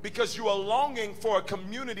because you are longing for a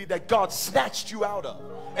community that God snatched you out of.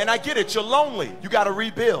 And I get it. You're lonely. You got to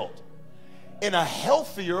rebuild in a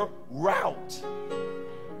healthier route.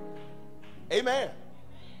 Amen.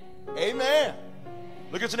 Amen.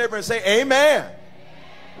 Look at your neighbor and say, amen.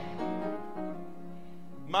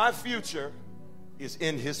 My future is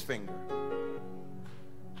in his finger.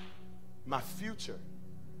 My future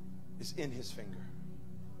is in his finger.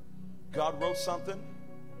 God wrote something,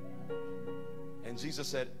 and Jesus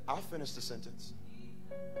said, I'll finish the sentence.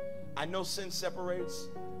 I know sin separates.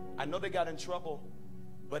 I know they got in trouble,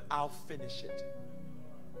 but I'll finish it.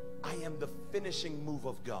 I am the finishing move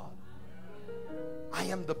of God. I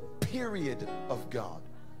am the period of God.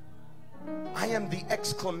 I am the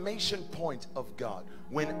exclamation point of God.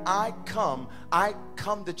 When I come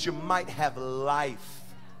that you might have life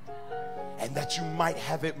and that you might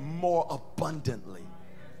have it more abundantly.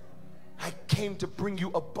 I came to bring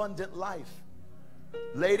you abundant life.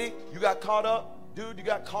 Lady, you got caught up. Dude, you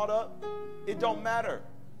got caught up. It don't matter.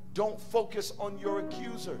 Don't focus on your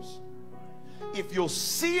accusers. If you'll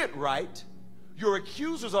see it right, your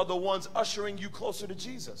accusers are the ones ushering you closer to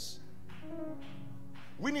Jesus.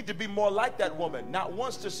 We need to be more like that woman. Not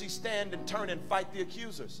once does she stand and turn and fight the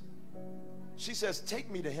accusers. She says,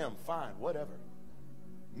 take me to him. Fine, whatever.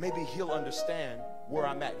 Maybe he'll understand where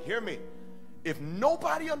I'm at. Hear me. If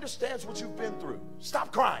nobody understands what you've been through,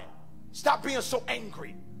 stop crying. Stop being so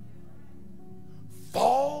angry.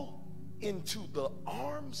 Fall into the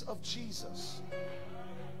arms of Jesus.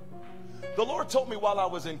 The Lord told me while I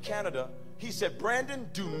was in Canada, he said, Brandon,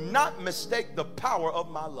 do not mistake the power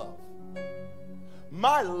of my love.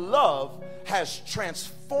 My love has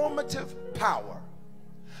transformative power.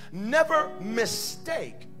 Never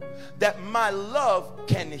mistake that my love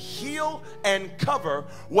can heal and cover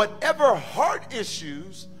whatever heart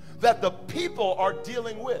issues that the people are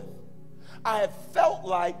dealing with. I have felt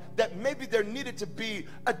like that maybe there needed to be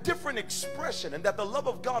a different expression and that the love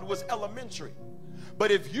of God was elementary.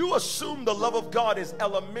 But if you assume the love of God is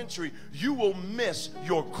elementary, you will miss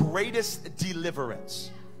your greatest deliverance.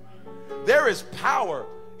 There is power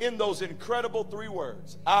in those incredible 3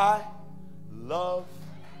 words. I love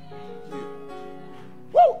you.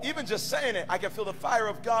 Woo! Even just saying it, I can feel the fire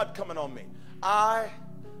of God coming on me. I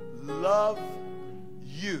love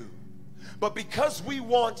you. But because we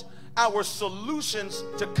want our solutions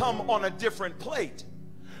to come on a different plate,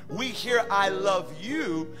 we hear I love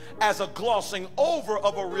you as a glossing over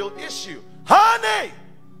of a real issue. Honey,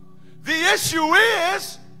 the issue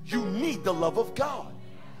is you need the love of God.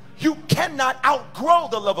 You cannot outgrow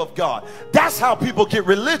the love of God. That's how people get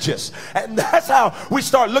religious. And that's how we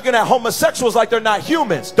start looking at homosexuals like they're not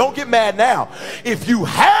humans. Don't get mad now. If you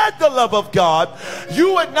had the love of God,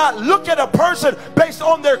 you would not look at a person based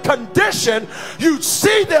on their condition. You'd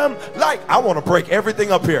see them like, I want to break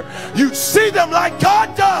everything up here. You'd see them like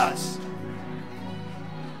God does.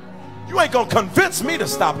 You ain't going to convince me to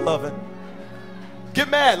stop loving. Get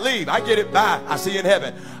mad, leave. I get it. Bye. I see you in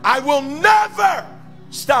heaven. I will never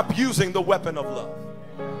stop using the weapon of love.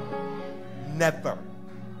 Never.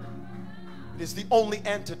 It is the only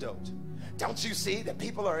antidote. Don't you see that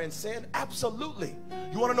people are in sin? Absolutely.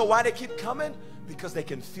 You want to know why they keep coming? Because they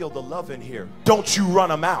can feel the love in here. Don't you run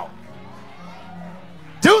them out.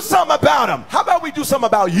 Do something about them. How about we do something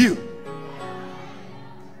about you?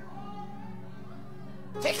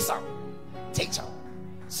 Take some. Teach them.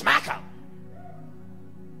 Smack them.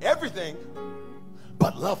 Everything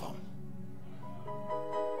but love them.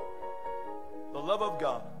 The love of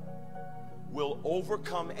God will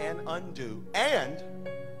overcome and undo and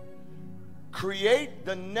create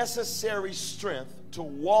the necessary strength to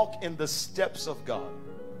walk in the steps of God.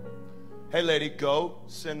 Hey lady, go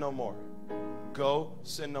sin no more. Go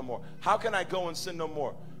sin no more. How can I go and sin no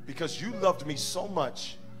more? Because you loved me so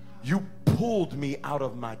much, you pulled me out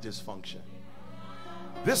of my dysfunction.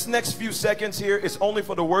 This next few seconds here is only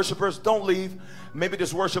for the worshipers. Don't leave. Maybe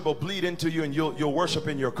this worship will bleed into you and you'll worship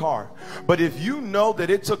in your car. But if you know that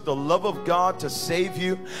it took the love of God to save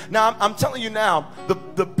you. Now, I'm telling you now,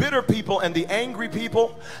 the bitter people and the angry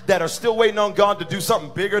people that are still waiting on God to do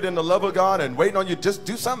something bigger than the love of God and waiting on you, just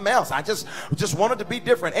do something else. I just wanted to be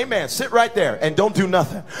different. Amen. Sit right there and don't do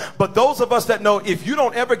nothing. But those of us that know, if you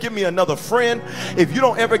don't ever give me another friend, if you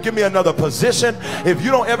don't ever give me another position, if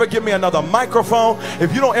you don't ever give me another microphone,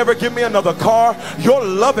 if you don't ever give me another car, your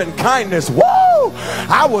loving kindness, woo!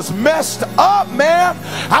 I was messed up, man.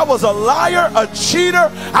 I was a liar, a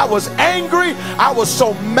cheater. I was angry. I was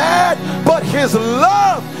so mad, but his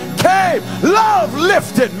love came. Love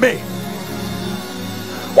lifted me.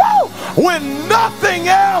 Woo! When nothing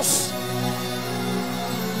else,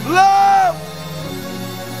 love.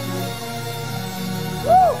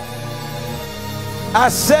 Woo! I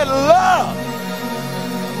said love.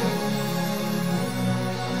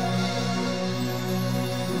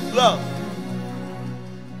 Love.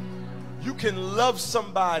 You can love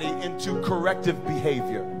somebody into corrective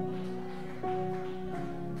behavior.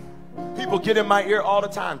 People get in my ear all the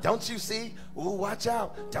time. Don't you see? Ooh, watch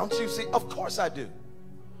out. Don't you see? Of course I do.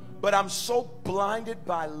 But I'm so blinded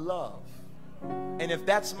by love. And if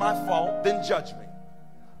that's my fault, then judge me.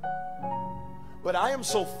 But I am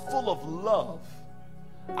so full of love.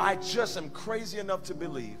 I just am crazy enough to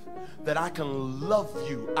believe that I can love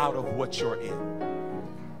you out of what you're in.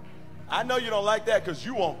 I know you don't like that because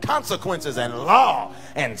you want consequences and law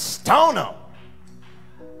and stone them.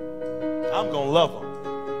 I'm going to love them.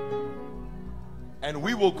 And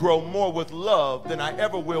we will grow more with love than I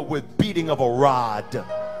ever will with beating of a rod.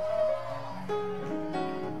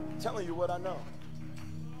 I'm telling you what I know.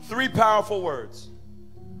 3 powerful words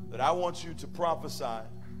that I want you to prophesy.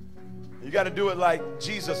 You got to do it like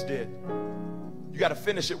Jesus did. You got to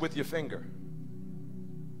finish it with your finger.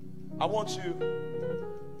 I want you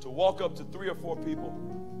to walk up to 3 or 4 people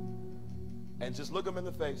and just look them in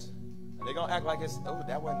the face. And they're going to act like it's, oh,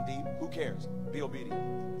 that wasn't deep. Who cares? Be obedient.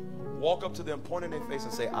 Walk up to them, point in their face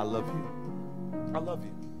and say, I love you. I love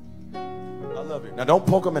you. I love you. Now, don't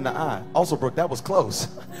poke them in the eye. Also, Brooke, that was close.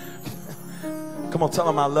 Come on, tell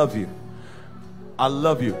them I love you. I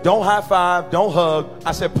love you. Don't high five. Don't hug.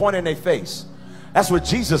 I said point in their face. That's what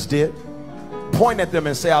Jesus did. Point at them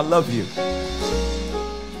and say, I love you.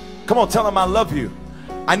 Come on, tell them I love you.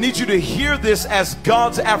 I need you to hear this as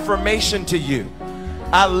God's affirmation to you.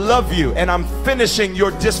 I love you, and I'm finishing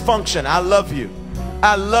your dysfunction. I love you.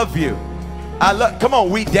 I love you. Come on,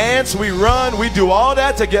 we dance, we run, we do all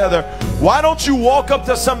that together. Why don't you walk up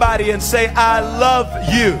to somebody and say, I love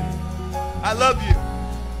you. I love you.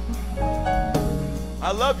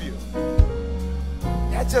 I love you.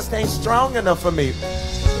 That just ain't strong enough for me.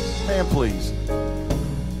 Man, please.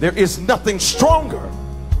 There is nothing stronger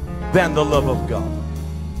than the love of God.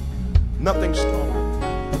 Nothing stronger.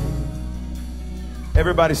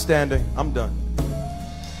 Everybody standing. I'm done.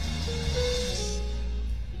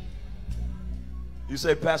 You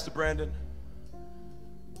say, Pastor Brandon,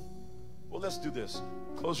 well, let's do this.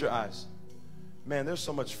 Close your eyes. Man, there's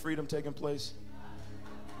so much freedom taking place.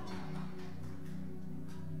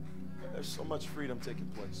 There's so much freedom taking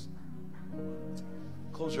place.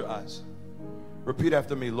 Close your eyes. Repeat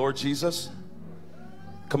after me. Lord Jesus.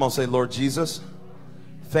 Come on, say, Lord Jesus,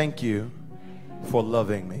 thank you for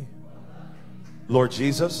loving me. Lord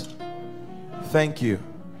Jesus, thank you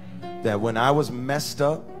that when I was messed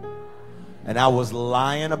up and I was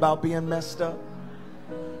lying about being messed up,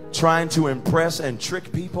 trying to impress and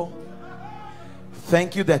trick people,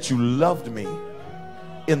 thank you that you loved me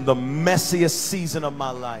in the messiest season of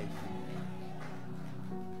my life.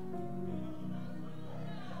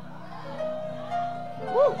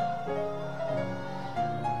 Woo.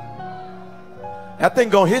 That thing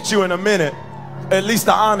gonna hit you in a minute, at least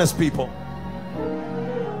the honest people.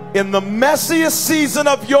 In the messiest season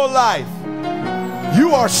of your life,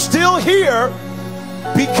 you are still here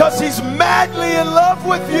because he's madly in love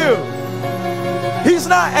with you. He's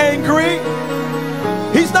not angry.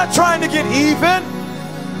 He's not trying to get even.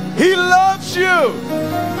 He loves you.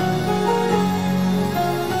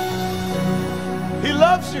 He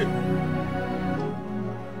loves you.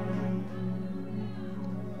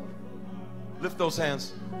 Lift those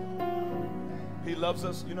hands. He loves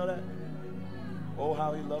us. You know that? Oh,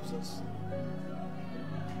 how he loves us.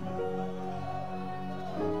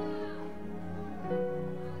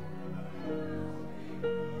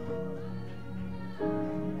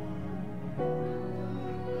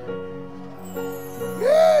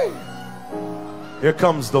 Yay! Here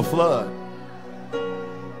comes the flood.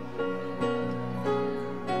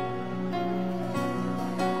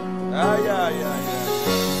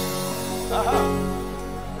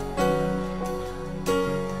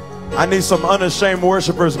 I need some unashamed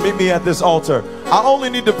worshipers. Meet me at this altar. I only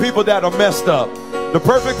need the people that are messed up. The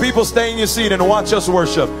perfect people, stay in your seat and watch us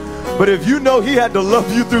worship. But if you know he had to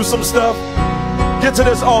love you through some stuff, get to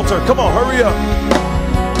this altar. Come on, hurry up.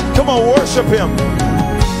 Come on, worship him.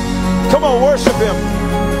 Come on, worship him.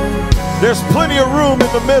 There's plenty of room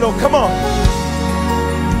in the middle. Come on.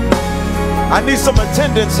 I need some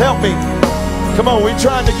attendants. Help me. Come on, we're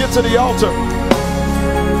trying to get to the altar.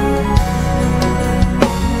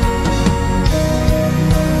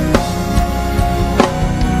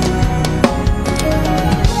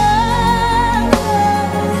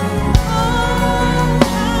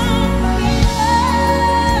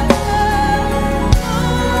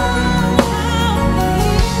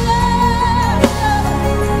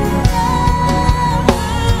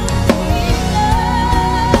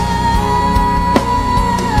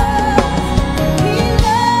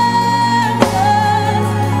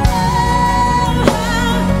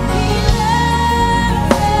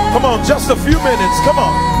 Just a few minutes. Come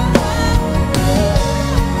on.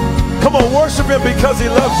 Come on, worship him because he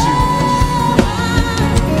loves you.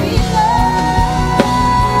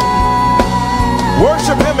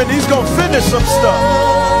 Worship him and he's going to finish some stuff.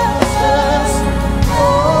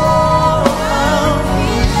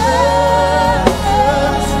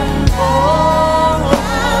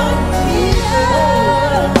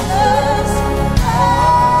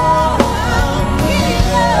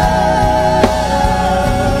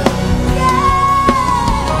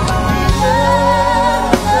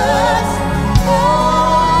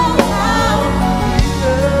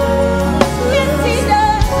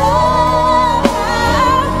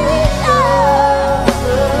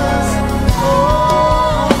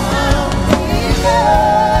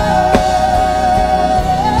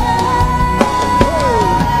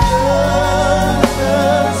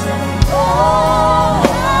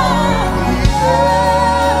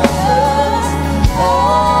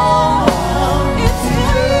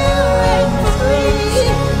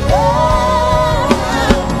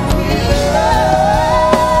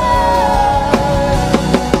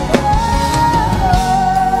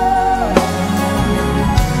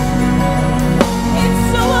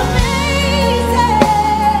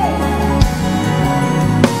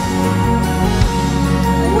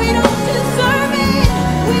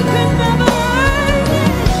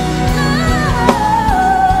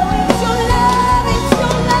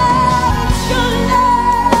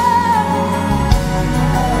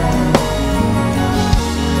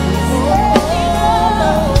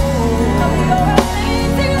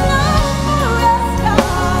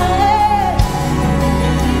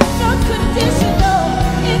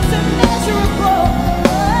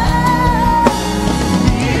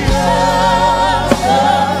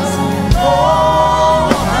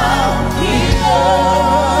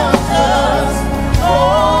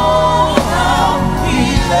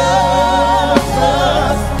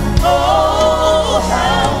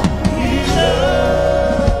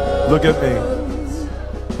 Look at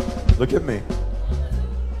me. Look at me.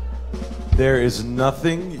 There is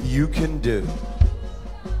nothing you can do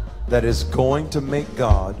that is going to make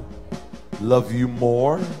God love you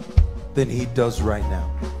more than he does right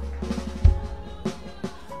now.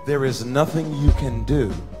 There is nothing you can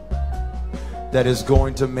do that is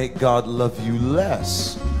going to make God love you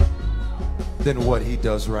less than what he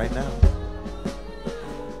does right now.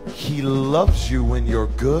 He loves you when you're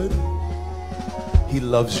good. He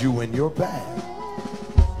loves you when you're bad.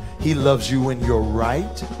 He loves you when you're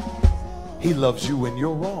right. He loves you when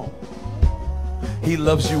you're wrong. He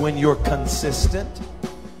loves you when you're consistent.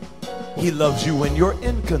 He loves you when you're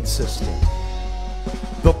inconsistent.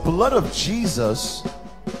 The blood of Jesus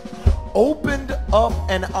opened up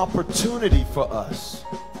an opportunity for us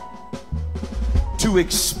to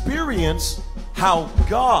experience how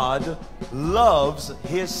God loves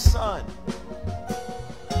his son.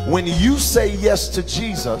 When you say yes to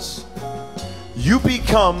Jesus, you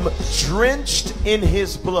become drenched in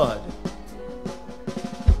his blood.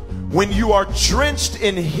 When you are drenched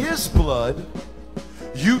in his blood,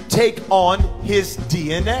 you take on his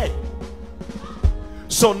DNA.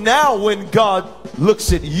 So now when God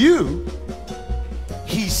looks at you,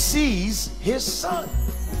 he sees his son.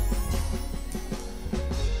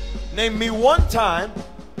 Name me one time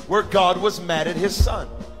where God was mad at his son.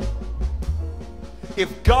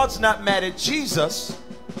 If God's not mad at Jesus,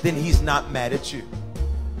 then he's not mad at you.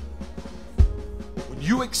 When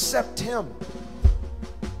you accept him,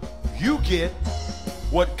 you get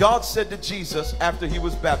what God said to Jesus after he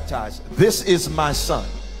was baptized. This is my son,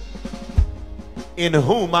 in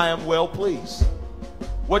whom I am well pleased.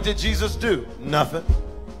 What did Jesus do? Nothing.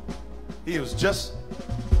 He was just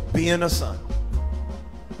being a son.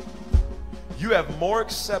 You have more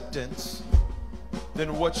acceptance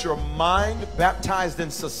than what your mind, baptized in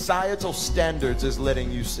societal standards, is letting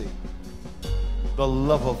you see. The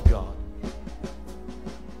love of God.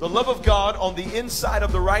 The love of God on the inside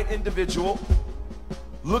of the right individual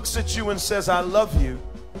looks at you and says, I love you,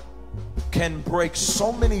 can break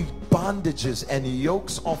so many bondages and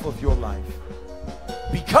yokes off of your life.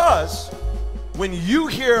 Because when you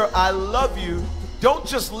hear I love you, don't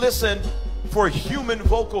just listen for human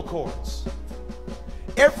vocal cords.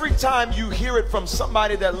 Every time you hear it from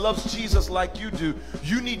somebody that loves Jesus like you do,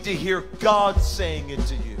 you need to hear God saying it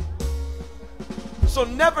to you. So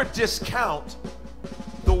never discount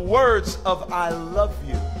the words of I love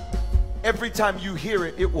you. Every time you hear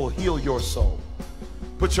it, it will heal your soul.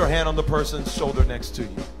 Put your hand on the person's shoulder next to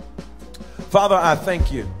you. Father, I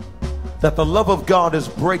thank you that the love of God is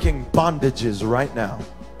breaking bondages right now.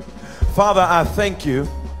 Father, I thank you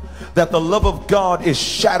that the love of God is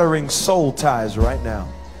shattering soul ties right now.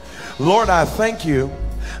 Lord, I thank you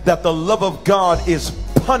that the love of God is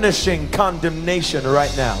punishing condemnation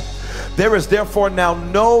right now. There is therefore now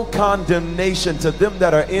no condemnation to them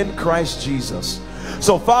that are in Christ Jesus.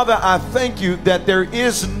 So Father, I thank you that there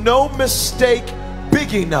is no mistake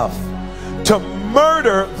big enough to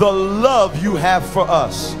murder the love you have for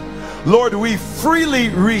us. Lord, we freely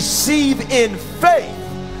receive in faith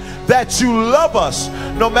that you love us,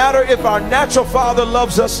 no matter if our natural father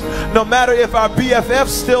loves us, no matter if our BFFs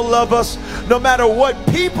still love us, no matter what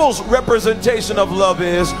people's representation of love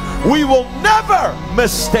is, we will never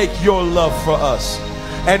mistake your love for us.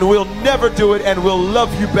 And we'll never do it, and we'll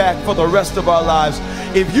love you back for the rest of our lives.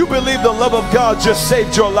 If you believe the love of God just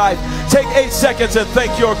saved your life, take 8 seconds and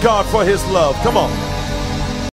thank your God for his love. Come on.